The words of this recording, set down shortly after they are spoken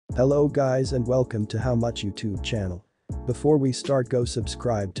Hello guys and welcome to How Much YouTube channel. Before we start, go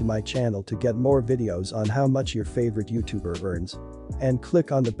subscribe to my channel to get more videos on how much your favorite YouTuber earns. And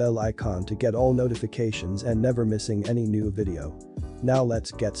click on the bell icon to get all notifications and never missing any new video. Now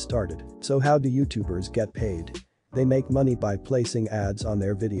let's get started. So how do YouTubers get paid? They make money by placing ads on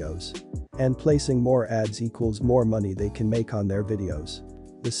their videos. And placing more ads equals more money they can make on their videos.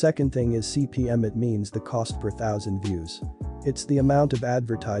 The second thing is CPM. It means the cost per thousand views. It's the amount of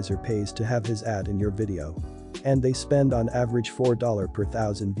advertiser pays to have his ad in your video. And they spend on average $4 per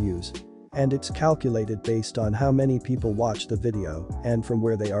thousand views. And it's calculated based on how many people watch the video and from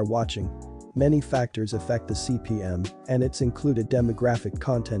where they are watching. Many factors affect the CPM, and it's included demographic,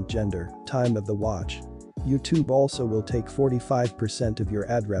 content, gender, time of the watch. YouTube also will take 45% of your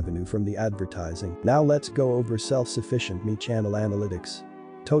ad revenue from the advertising. Now let's go over Self-Sufficient Me channel analytics.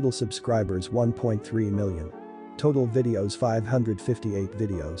 Total subscribers 1.3 million. Total videos 558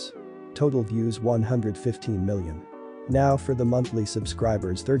 videos. Total views 115 million. Now for the monthly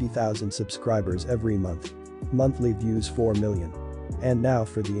subscribers, 30,000 subscribers every month. Monthly views 4 million. And now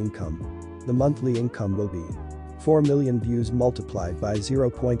for the income. The monthly income will be 4 million views multiplied by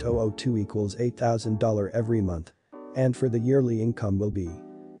 0.002 equals $8,000 every month. And for the yearly income will be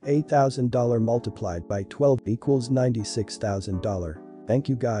 $8,000 multiplied by 12 equals $96,000. Thank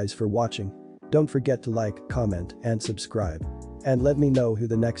you guys for watching. Don't forget to like, comment, and subscribe. And let me know who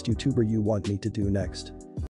the next YouTuber you want me to do next.